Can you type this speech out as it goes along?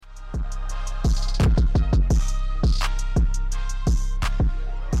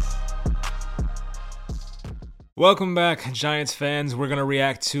Welcome back, Giants fans. We're going to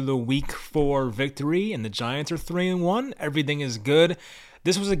react to the Week 4 victory, and the Giants are 3-1. Everything is good.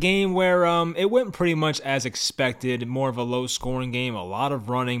 This was a game where it went pretty much as expected, more of a low-scoring game, a lot of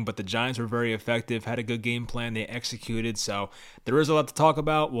running, but the Giants were very effective, had a good game plan, they executed, so there is a lot to talk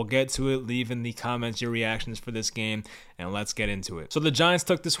about. We'll get to it. Leave in the comments your reactions for this game, and let's get into it. So the Giants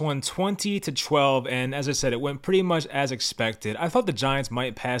took this one 20-12, and as I said, it went pretty much as expected. I thought the Giants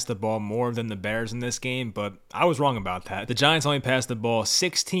might pass the ball more than the Bears in this game, but I was wrong about that. The Giants only passed the ball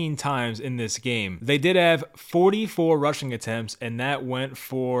 16 times in this game. They did have 44 rushing attempts, and that went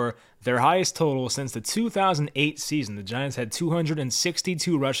for their highest total since the 2008 season. The Giants had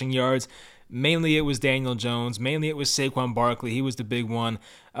 262 rushing yards. Mainly it was Daniel Jones. Mainly it was Saquon Barkley. He was the big one.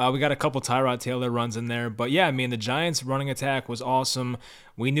 We got a couple Tyrod Taylor runs in there. But yeah, I mean, the Giants' running attack was awesome.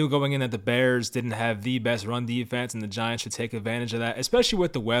 We knew going in that the Bears didn't have the best run defense, and the Giants should take advantage of that, especially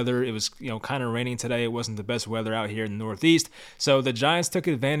with the weather. It was, kind of raining today. It wasn't the best weather out here in the Northeast. So the Giants took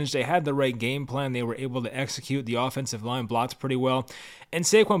advantage. They had the right game plan. They were able to execute. The offensive line blocked pretty well. And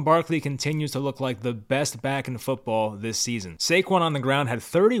Saquon Barkley continues to look like the best back in football this season. Saquon on the ground had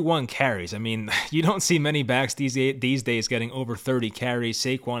 31 carries. I mean, you don't see many backs these days getting over 30 carries.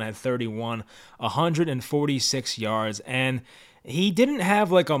 Saquon had 31, 146 yards, and he didn't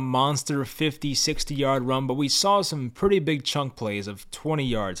have like a monster 50, 60-yard run, but we saw some pretty big chunk plays of 20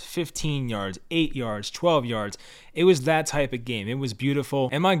 yards, 15 yards, 8 yards, 12 yards. It was that type of game. It was beautiful.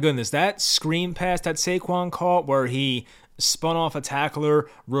 And my goodness, that screen pass that Saquon caught where he spun off a tackler,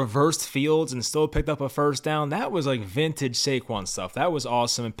 reversed fields, and still picked up a first down. That was like vintage Saquon stuff. That was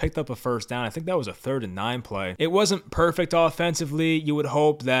awesome, and picked up a first down. I think that was a 3rd and 9 play. It wasn't perfect offensively. You would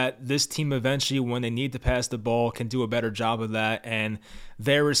hope that this team eventually, when they need to pass the ball, can do a better job of that, and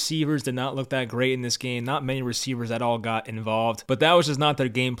their receivers did not look that great in this game. Not many receivers at all got involved, but that was just not their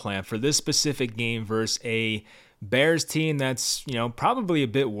game plan for this specific game versus a Bears team that's, probably a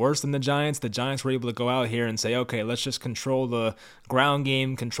bit worse than the Giants. The Giants were able to go out here and say, okay, let's just control the ground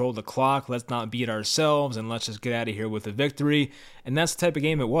game, control the clock, let's not beat ourselves, and let's just get out of here with a victory. And that's the type of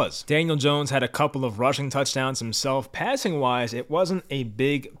game it was. Daniel Jones had a couple of rushing touchdowns himself. Passing-wise, it wasn't a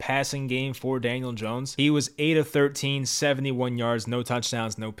big passing game for Daniel Jones. He was 8 of 13, 71 yards, no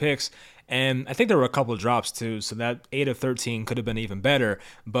touchdowns, no picks. And I think there were a couple of drops too, so that 8 of 13 could have been even better.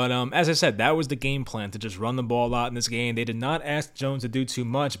 But as I said, that was the game plan, to just run the ball a lot in this game. They did not ask Jones to do too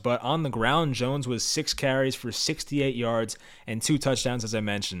much, but on the ground, Jones was 6 carries for 68 yards and 2 touchdowns, as I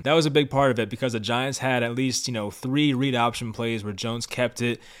mentioned. That was a big part of it because the Giants had at least, 3 read option plays where Jones kept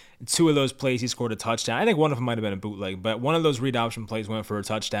it. 2 of those plays, he scored a touchdown. I think one of them might have been a bootleg, but one of those read option plays went for a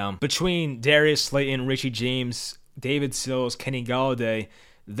touchdown. Between Darius Slayton, Richie James, David Sills, Kenny Golladay,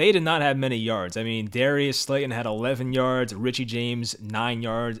 they did not have many yards. I mean, Darius Slayton had 11 yards, Richie James 9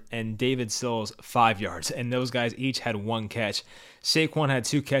 yards, and David Sills 5 yards. And those guys each had 1 catch. Saquon had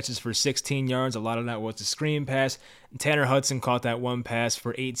 2 catches for 16 yards. A lot of that was a screen pass. Tanner Hudson caught that 1 pass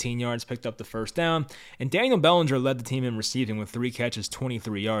for 18 yards, picked up the first down. And Daniel Bellinger led the team in receiving with 3 catches,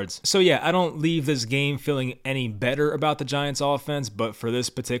 23 yards. So yeah, I don't leave this game feeling any better about the Giants offense, but for this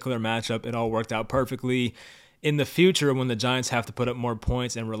particular matchup, it all worked out perfectly. In the future, when the Giants have to put up more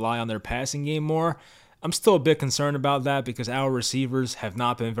points and rely on their passing game more, I'm still a bit concerned about that because our receivers have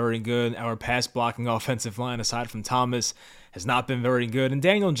not been very good. Our pass blocking offensive line, aside from Thomas, has not been very good. And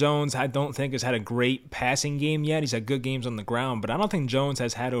Daniel Jones, I don't think, has had a great passing game yet. He's had good games on the ground, but I don't think Jones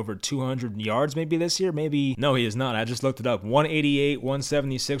has had over 200 yards maybe this year. Maybe, no, he has not. I just looked it up. 188,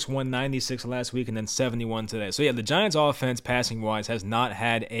 176, 196 last week, and then 71 today. So yeah, the Giants offense passing-wise has not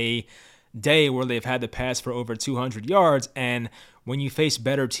had a day where they've had to pass for over 200 yards, and when you face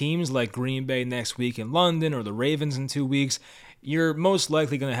better teams like Green Bay next week in London or the Ravens in 2 weeks, you're most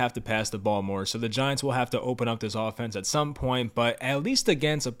likely going to have to pass the ball more. So the Giants will have to open up this offense at some point, but at least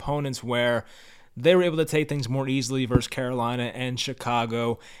against opponents where they were able to take things more easily versus Carolina and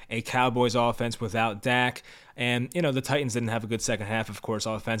Chicago, a Cowboys offense without Dak. And, the Titans didn't have a good second half, of course,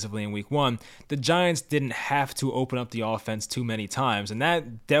 offensively in week 1. The Giants didn't have to open up the offense too many times, and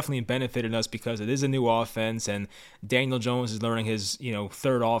that definitely benefited us because it is a new offense, and Daniel Jones is learning his,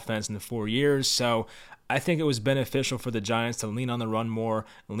 3rd offense in the 4 years. So I think it was beneficial for the Giants to lean on the run more,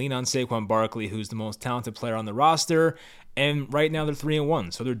 lean on Saquon Barkley, who's the most talented player on the roster, and right now they're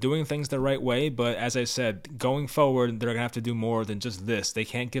 3-1, so they're doing things the right way. But as I said, going forward, they're gonna have to do more than just this. They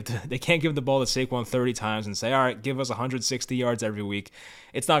can't give the ball to Saquon 30 times and say, all right, give us 160 yards every week.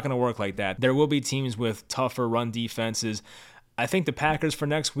 It's not gonna work like that. There will be teams with tougher run defenses. I think the Packers for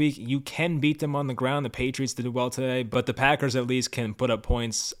next week, you can beat them on the ground. The Patriots did well today, but the Packers at least can put up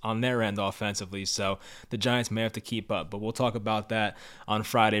points on their end offensively, so the Giants may have to keep up, but we'll talk about that on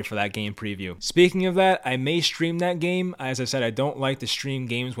Friday for that game preview. Speaking of that, I may stream that game. As I said, I don't like to stream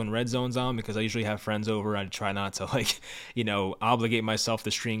games when Red Zone's on because I usually have friends over. I try not to obligate myself to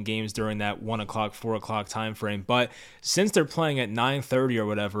stream games during that 1 o'clock, 4 o'clock time frame, but since they're playing at 9:30 or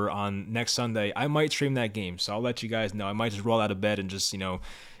whatever on next Sunday, I might stream that game, so I'll let you guys know. I might just roll out of bed and just, and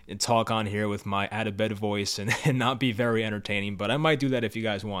talk on here with my out of bed voice and not be very entertaining, but I might do that if you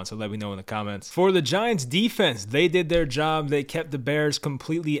guys want, so let me know in the comments. For the Giants defense, they did their job. They kept the Bears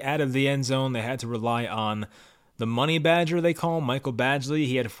completely out of the end zone. They had to rely on the money badger, they call him, Michael Badgley.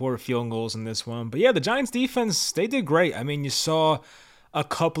 He had 4 field goals in this one. But yeah, the Giants defense, they did great. I mean, you saw a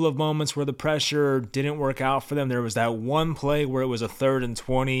couple of moments where the pressure didn't work out for them. There was that one play where it was a 3rd and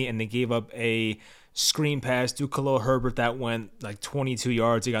 20 and they gave up a screen pass to Khalil Herbert that went like 22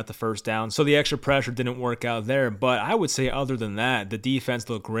 yards. He got the first down. So the extra pressure didn't work out there. But I would say other than that, the defense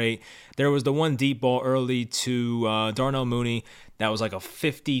looked great. There was the one deep ball early to Darnell Mooney. That was like a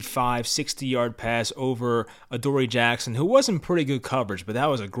 55, 60-yard pass over Adoree Jackson, who was in pretty good coverage, but that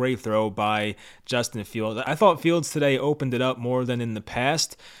was a great throw by Justin Fields. I thought Fields today opened it up more than in the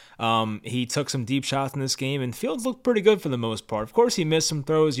past. He took some deep shots in this game, and Fields looked pretty good for the most part. Of course, he missed some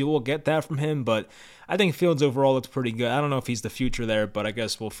throws. You will get that from him, but I think Fields overall looks pretty good. I don't know if he's the future there, but I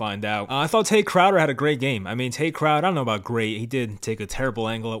guess we'll find out. I thought Tate Crowder had a great game. I mean, Tate Crowder, I don't know about great. He did take a terrible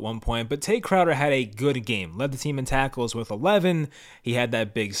angle at one point, but Tate Crowder had a good game. Led the team in tackles with 11. He had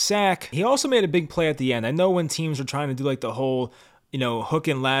that big sack. He also made a big play at the end. I know when teams are trying to do like the whole hook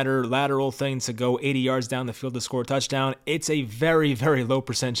and lateral thing to go 80 yards down the field to score a touchdown, it's a very, very low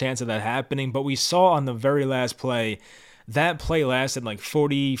percent chance of that happening. But we saw on the very last play, that play lasted like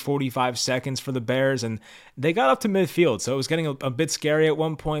 40, 45 seconds for the Bears, and they got up to midfield. So it was getting a bit scary at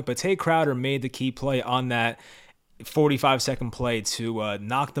one point, but Tate Crowder made the key play on that 45-second play to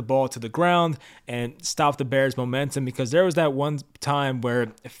knock the ball to the ground and stop the Bears' momentum, because there was that one time where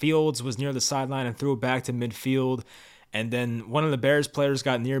Fields was near the sideline and threw it back to midfield. And then one of the Bears players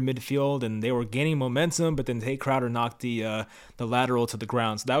got near midfield, and they were gaining momentum, but then Tate Crowder knocked the lateral to the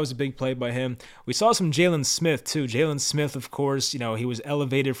ground. So that was a big play by him. We saw some Jalen Smith, too. Jalen Smith, of course, he was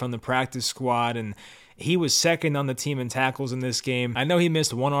elevated from the practice squad, and he was second on the team in tackles in this game. I know he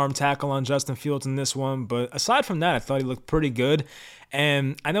missed one arm tackle on Justin Fields in this one, but aside from that, I thought he looked pretty good.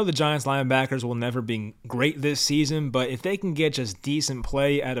 And I know the Giants linebackers will never be great this season, but if they can get just decent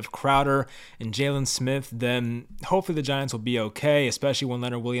play out of Crowder and Jalen Smith, then hopefully the Giants will be okay, especially when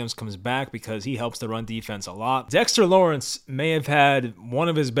Leonard Williams comes back, because he helps the run defense a lot. Dexter Lawrence may have had one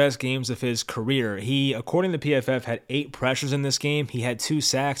of his best games of his career. He, according to PFF, had 8 pressures in this game. He had 2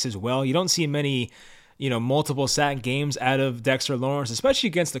 sacks as well. You don't see many multiple sack games out of Dexter Lawrence, especially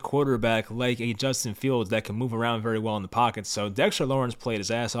against a quarterback like a Justin Fields that can move around very well in the pocket. So Dexter Lawrence played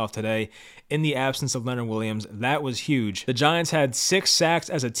his ass off today in the absence of Leonard Williams. That was huge. The Giants had 6 sacks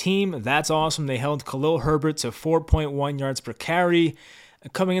as a team. That's awesome. They held Khalil Herbert to 4.1 yards per carry.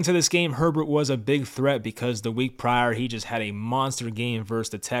 Coming into this game, Herbert was a big threat because the week prior, he just had a monster game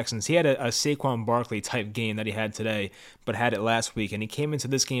versus the Texans. He had a Saquon Barkley type game that he had today, but had it last week. And he came into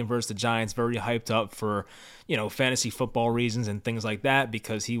this game versus the Giants very hyped up for, fantasy football reasons and things like that,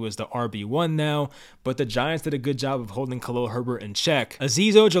 because he was the RB1 now. But the Giants did a good job of holding Khalil Herbert in check.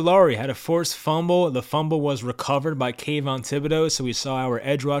 Azeez Ojulari had a forced fumble. The fumble was recovered by Kayvon Thibodeaux, so we saw our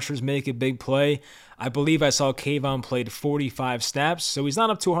edge rushers make a big play. I believe I saw Kayvon played 45 snaps, so he's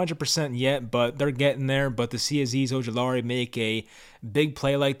not up to 100% yet, but they're getting there. But to see Azeez Ojulari make a big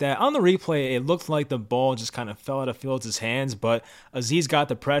play like that, on the replay, it looked like the ball just kind of fell out of Fields' hands, but Azeez got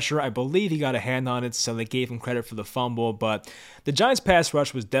the pressure. I believe he got a hand on it, so they gave him credit for the fumble. But the Giants' pass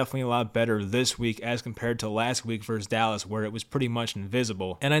rush was definitely a lot better this week as compared to last week versus Dallas, where it was pretty much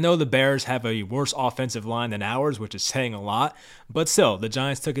invisible. And I know the Bears have a worse offensive line than ours, which is saying a lot, but still, the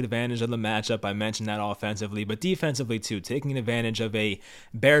Giants took advantage of the matchup. I mentioned that offensively, but defensively too, taking advantage of a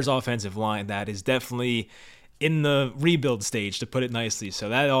Bears offensive line that is definitely in the rebuild stage, to put it nicely. So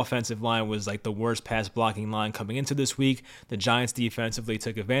that offensive line was like the worst pass blocking line coming into this week. The Giants defensively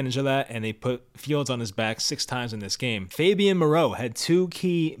took advantage of that, and they put Fields on his back 6 times in this game. Fabian Moreau had 2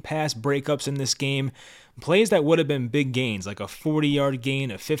 key pass breakups in this game. Plays that would have been big gains, like a 40-yard gain,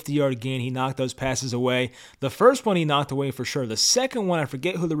 a 50-yard gain. He knocked those passes away. The first one he knocked away for sure. The second one, I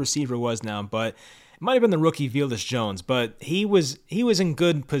forget who the receiver was now, but it might have been the rookie Velus Jones, but he was in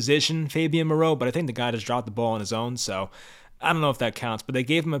good position, Fabian Moreau, but I think the guy just dropped the ball on his own, so I don't know if that counts, but they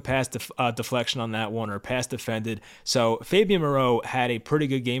gave him a pass deflection on that one, or pass defended. So Fabian Moreau had a pretty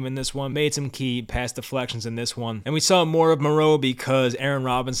good game in this one, made some key pass deflections in this one. And we saw more of Moreau because Aaron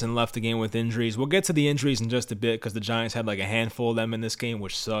Robinson left the game with injuries. We'll get to the injuries in just a bit because the Giants had like a handful of them in this game,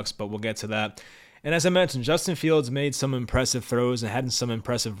 which sucks, but we'll get to that. And as I mentioned, Justin Fields made some impressive throws and had some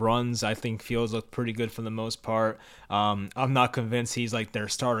impressive runs. I think Fields looked pretty good for the most part. I'm not convinced he's like their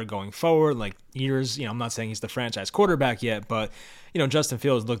starter going forward. Like years, I'm not saying he's the franchise quarterback yet, but Justin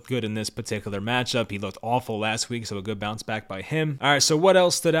Fields looked good in this particular matchup. He looked awful last week, so a good bounce back by him. All right, so what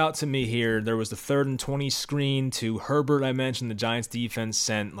else stood out to me here? There was the 3rd and 20 screen to Herbert. I mentioned the Giants defense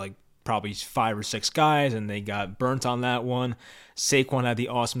sent like probably 5 or 6 guys, and they got burnt on that one. Saquon had the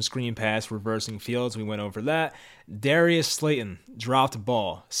awesome screen pass reversing Fields. We went over that. Darius Slayton dropped a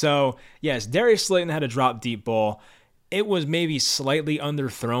ball. So, yes, Darius Slayton had a drop deep ball. It was maybe slightly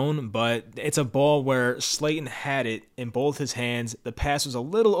underthrown, but it's a ball where Slayton had it in both his hands. The pass was a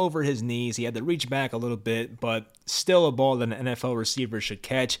little over his knees. He had to reach back a little bit, but still a ball that an NFL receiver should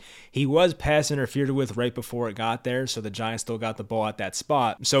catch. He was pass interfered with right before it got there, so the Giants still got the ball at that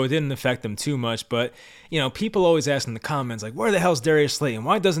spot. So it didn't affect them too much, but, people always ask in the comments, like, where the hell's Darius Slayton?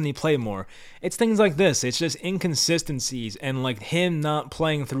 Why doesn't he play more? It's things like this. It's just inconsistencies and, like, him not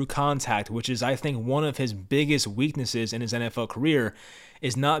playing through contact, which is, I think, one of his biggest weaknesses in his NFL career,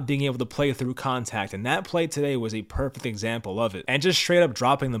 is not being able to play through contact. And that play today was a perfect example of it. And just straight up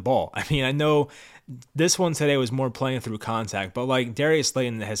dropping the ball. I mean, I know this one today was more playing through contact, but like Darius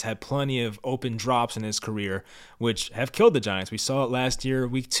Slayton has had plenty of open drops in his career, which have killed the Giants. We saw it last year,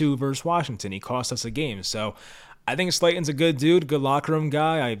 week 2 versus Washington. He cost us a game. So I think Slayton's a good dude, good locker room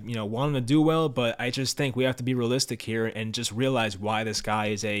guy. I want him to do well, but I just think we have to be realistic here and just realize why this guy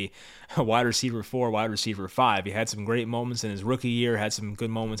is a wide receiver 4, wide receiver 5. He had some great moments in his rookie year, had some good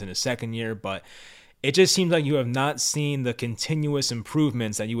moments in his second year, but it just seems like you have not seen the continuous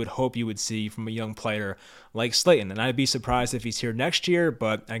improvements that you would hope you would see from a young player like Slayton. And I'd be surprised if he's here next year,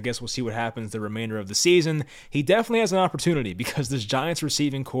 but I guess we'll see what happens the remainder of the season. He definitely has an opportunity because this Giants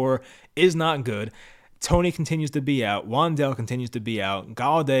receiving core is not good. Tony continues to be out. Wan'Dale continues to be out.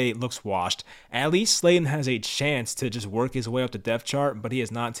 Golladay looks washed. At least Slayton has a chance to just work his way up the depth chart, but he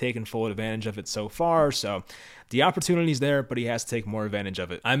has not taken full advantage of it so far. So the opportunity's there, but he has to take more advantage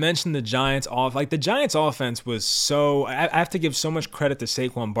of it. I mentioned the Giants off. Like the Giants offense was so, I have to give so much credit to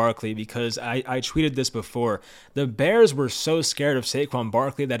Saquon Barkley because I tweeted this before. The Bears were so scared of Saquon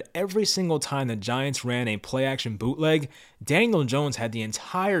Barkley that every single time the Giants ran a play action bootleg, Daniel Jones had the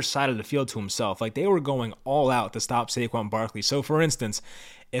entire side of the field to himself. Like they were going all out to stop Saquon Barkley. So for instance,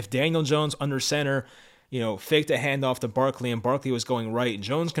 if Daniel Jones under center, faked a handoff to Barkley and Barkley was going right,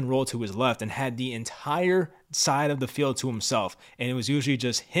 Jones can roll to his left and had the entire side of the field to himself. And it was usually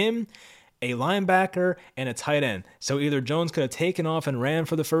just him, a linebacker, and a tight end. So either Jones could have taken off and ran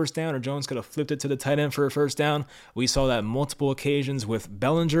for the first down, or Jones could have flipped it to the tight end for a first down. We saw that multiple occasions with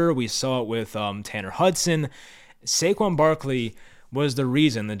Bellinger. We saw it with Tanner Hudson. Saquon Barkley was the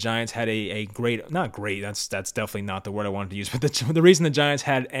reason the Giants had a great, not great, that's definitely not the word I wanted to use, but the reason the Giants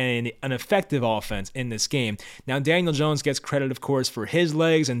had an effective offense in this game. Now, Daniel Jones gets credit, of course, for his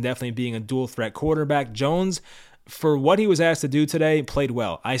legs and definitely being a dual-threat quarterback. Jones, for what he was asked to do today, played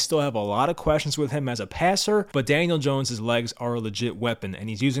well. I still have a lot of questions with him as a passer, but Daniel Jones' legs are a legit weapon, and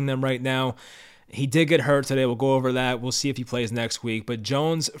he's using them right now. He did get hurt today. We'll go over that. We'll see if he plays next week. But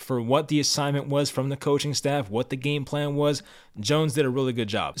Jones, for what the assignment was from the coaching staff, what the game plan was, Jones did a really good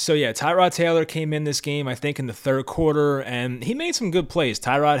job. So yeah, Tyrod Taylor came in this game, I think, in the third quarter, and he made some good plays.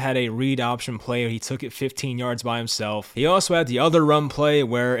 Tyrod had a read option play. He took it 15 yards by himself. He also had the other run play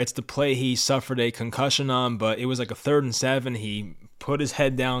where it's the play he suffered a concussion on, but it was like a 3rd and 7. He put his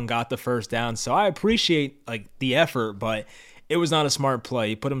head down, got the first down. So I appreciate the effort, but it was not a smart play.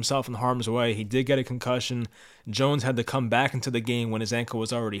 He put himself in harm's way. He did get a concussion. Jones had to come back into the game when his ankle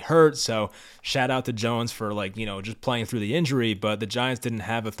was already hurt. So shout out to Jones for just playing through the injury. But the Giants didn't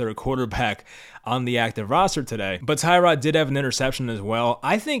have a third quarterback on the active roster today. But Tyrod did have an interception as well.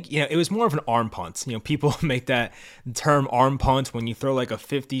 I think, it was more of an arm punt. People make that term arm punt when you throw like a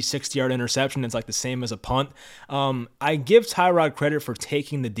 50, 60-yard interception. It's like the same as a punt. I give Tyrod credit for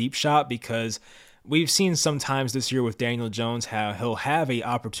taking the deep shot because we've seen sometimes this year with Daniel Jones how he'll have an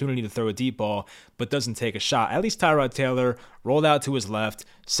opportunity to throw a deep ball but doesn't take a shot. At least Tyrod Taylor rolled out to his left,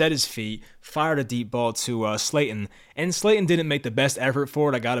 set his feet, fired a deep ball to Slayton. And Slayton didn't make the best effort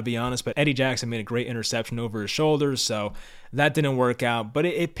for it, I got to be honest, but Eddie Jackson made a great interception over his shoulders, so that didn't work out. But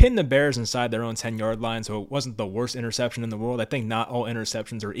it pinned the Bears inside their own 10-yard line, so it wasn't the worst interception in the world. I think not all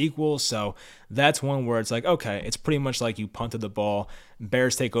interceptions are equal, so that's one where it's like, okay, it's pretty much like you punted the ball.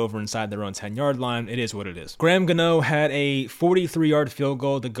 Bears take over inside their own 10-yard line. It is what it is. Graham Gano had a 43-yard field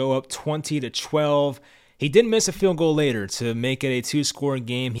goal to go up 20-12. He did miss a field goal later to make it a 2-score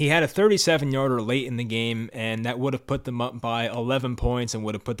game. He had a 37-yarder late in the game, and that would have put them up by 11 points and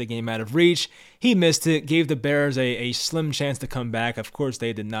would have put the game out of reach. He missed it, gave the Bears a slim chance to come back. Of course,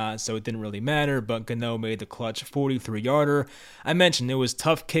 they did not, so it didn't really matter, but Gano made the clutch 43-yarder. I mentioned it was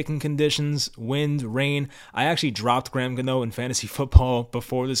tough kicking conditions, wind, rain. I actually dropped Graham Gano in fantasy football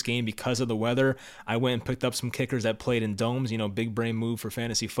before this game because of the weather. I went and picked up some kickers that played in domes, big brain move for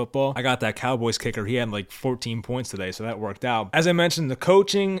fantasy football. I got that Cowboys kicker. He had like 14 points today, so that worked out. As I mentioned, the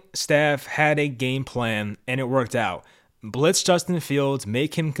coaching staff had a game plan, and it worked out. Blitz Justin Fields,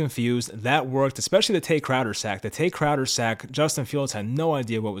 make him confused. That worked, especially the Tay Crowder sack. The Tay Crowder sack, Justin Fields had no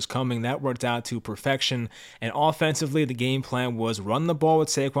idea what was coming. That worked out to perfection. And offensively, the game plan was run the ball with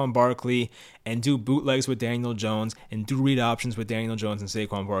Saquon Barkley and do bootlegs with Daniel Jones and do read options with Daniel Jones and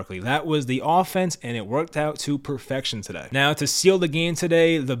Saquon Barkley. That was the offense, and it worked out to perfection today. Now, to seal the game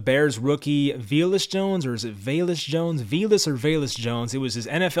today, the Bears rookie Velus Jones, or is it Velus Jones? Velus or Velus Jones? It was his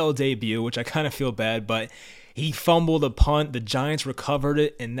NFL debut, which I kind of feel bad, but he fumbled a punt. The Giants recovered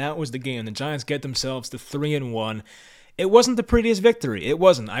it, and that was the game. The Giants get themselves to 3-1. It wasn't the prettiest victory. It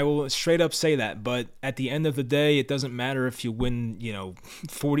wasn't. I will straight up say that. But at the end of the day, it doesn't matter if you win,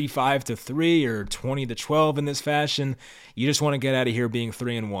 45-3 or 20-12 in this fashion. You just want to get out of here being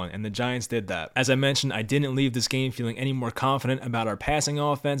 3-1, and the Giants did that. As I mentioned, I didn't leave this game feeling any more confident about our passing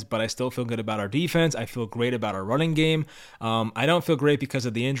offense, but I still feel good about our defense. I feel great about our running game. I don't feel great because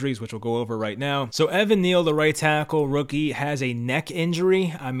of the injuries, which we'll go over right now. So Evan Neal, the right tackle rookie, has a neck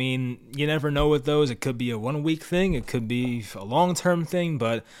injury. I mean, you never know with those. It could be a 1-week thing. It could be a long-term thing,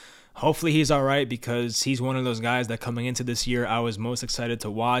 but hopefully he's all right because he's one of those guys that coming into this year I was most excited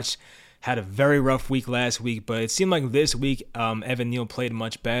to watch. Had a very rough week last week, but it seemed like this week Evan Neal played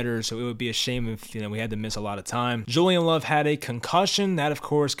much better, so it would be a shame if we had to miss a lot of time. Julian Love had a concussion. That, of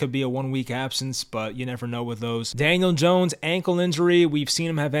course, could be a 1-week absence, but you never know with those. Daniel Jones, ankle injury. We've seen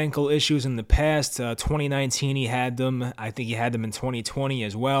him have ankle issues in the past. 2019 he had them. I think he had them in 2020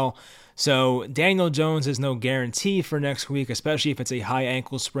 as well. So Daniel Jones is no guarantee for next week, especially if it's a high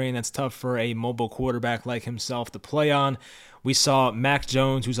ankle sprain. That's tough for a mobile quarterback like himself to play on. We saw Mac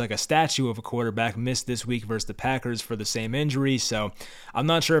Jones, who's like a statue of a quarterback, miss this week versus the Packers for the same injury. So I'm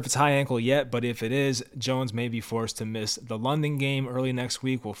not sure if it's high ankle yet, but if it is, Jones may be forced to miss the London game early next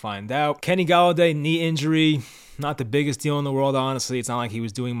week. We'll find out. Kenny Golladay, knee injury. Not the biggest deal in the world, honestly. It's not like he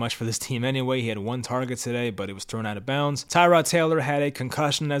was doing much for this team anyway. He had 1 target today, but it was thrown out of bounds. Tyrod Taylor had a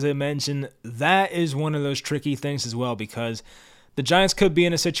concussion, as I mentioned. That is one of those tricky things as well because the Giants could be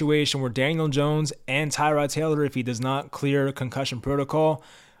in a situation where Daniel Jones and Tyrod Taylor, if he does not clear concussion protocol,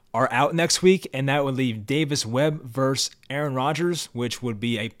 are out next week, and that would leave Davis Webb versus Aaron Rodgers, which would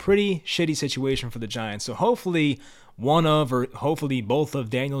be a pretty shitty situation for the Giants. So hopefully hopefully both of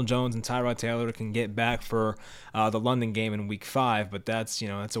Daniel Jones and Tyrod Taylor can get back for the London game in week 5, but that's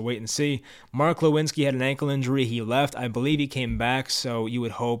a wait and see. Mark Lewinsky had an ankle injury. He left. I believe he came back, so you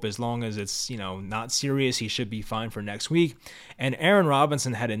would hope as long as it's, not serious, he should be fine for next week. And Aaron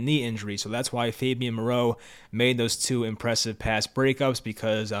Robinson had a knee injury, so that's why Fabian Moreau made those 2 impressive pass breakups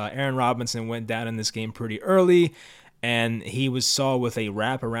because Aaron Robinson went down in this game pretty early, and he was saw with a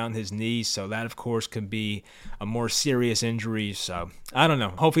wrap around his knee, so that, of course, could be a more serious injury. So, I don't know.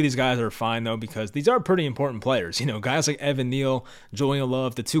 Hopefully these guys are fine, though, because these are pretty important players. Guys like Evan Neal, Julian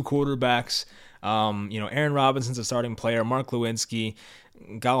Love, the 2 quarterbacks. Aaron Robinson's a starting player, Mark Lewinsky,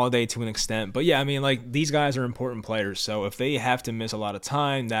 Golladay to an extent. But, yeah, these guys are important players, so if they have to miss a lot of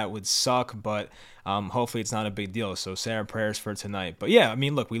time, that would suck, but hopefully it's not a big deal. So, say our prayers for tonight. But, yeah,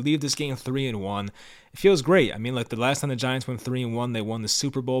 look, we leave this game 3-1. It feels great. The last time the Giants went 3-1, they won the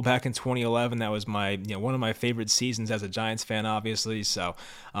Super Bowl back in 2011. That was one of my favorite seasons as a Giants fan, obviously. So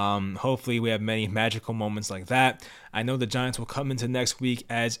hopefully we have many magical moments like that. I know the Giants will come into next week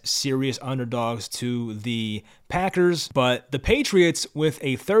as serious underdogs to the Packers, but the Patriots with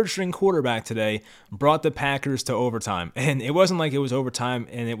a 3rd-string quarterback today brought the Packers to overtime. And it wasn't like it was overtime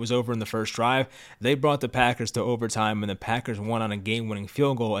and it was over in the first drive. They brought the Packers to overtime, and the Packers won on a game-winning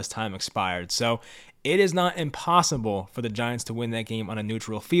field goal as time expired. So it is not impossible for the Giants to win that game on a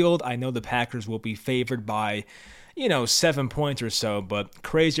neutral field. I know the Packers will be favored by 7 points or so, but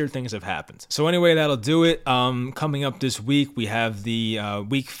crazier things have happened. So anyway, that'll do it. Coming up this week, we have the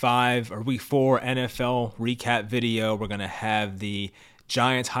week 4 NFL recap video. We're going to have the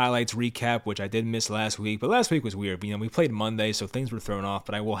Giants highlights recap, which I did miss last week, but last week was weird. We played Monday, so things were thrown off,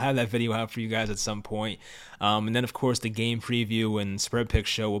 but I will have that video out for you guys at some point. And then, of course, the game preview and spread pick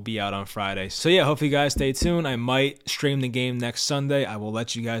show will be out on Friday. So, yeah, hopefully you guys stay tuned. I might stream the game next Sunday. I will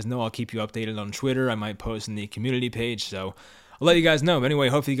let you guys know. I'll keep you updated on Twitter. I might post in the community page, so I'll let you guys know. But anyway,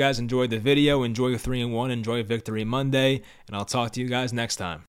 hopefully you guys enjoyed the video. Enjoy your 3-1. Enjoy Victory Monday, and I'll talk to you guys next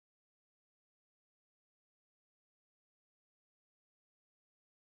time.